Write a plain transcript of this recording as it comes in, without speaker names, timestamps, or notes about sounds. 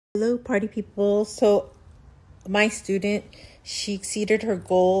Hello, party people. So, my student, she exceeded her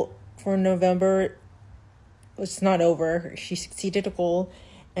goal for November. It's not over. She exceeded a goal,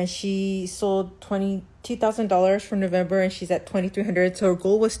 and she sold $22,000 for November, and she's at 2,300. So her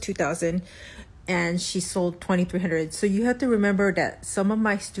goal was 2,000, and she sold 2,300. So you have to remember that some of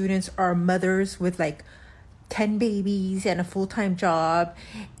my students are mothers with like 10 babies and a full-time job,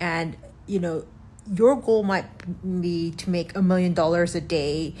 and your goal might be to make $1 million a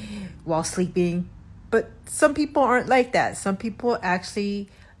day while sleeping, but some people aren't like that. Some people actually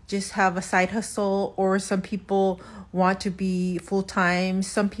just have a side hustle, or some people want to be full-time.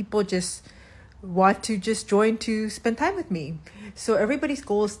 Some people just want to just join to spend time with me. So everybody's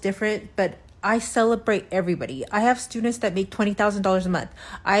goal is different, but I celebrate everybody. I have students that make $20,000 a month.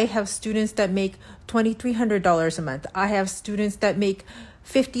 I have students that make $2,300 a month. I have students that make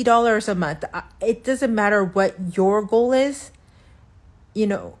 $50 a month. It doesn't matter what your goal is.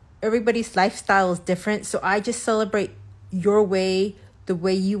 Everybody's lifestyle is different. So I just celebrate your way, the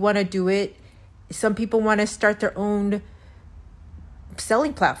way you want to do it. Some people want to start their own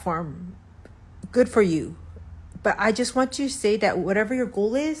selling platform. Good for you. But I just want you to say that whatever your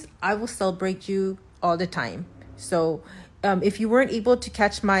goal is, I will celebrate you all the time. So if you weren't able to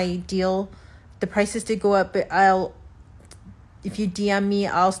catch my deal, the prices did go up, but if you DM me,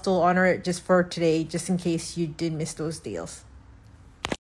 I'll still honor it just for today, just in case you did miss those deals.